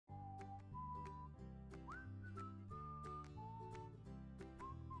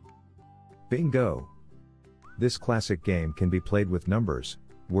Bingo! This classic game can be played with numbers,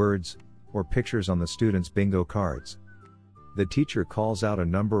 words, or pictures on the students' bingo cards. The teacher calls out a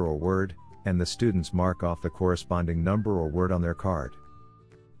number or word, and the students mark off the corresponding number or word on their card.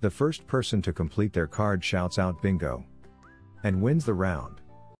 The first person to complete their card shouts out bingo and wins the round.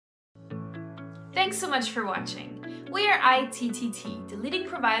 Thanks so much for watching. We are ITTT, the leading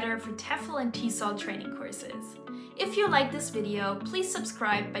provider for TEFL and TESOL training courses. If you like this video, please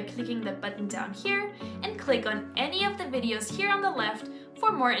subscribe by clicking the button down here and click on any of the videos here on the left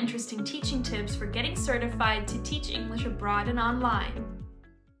for more interesting teaching tips for getting certified to teach English abroad and online.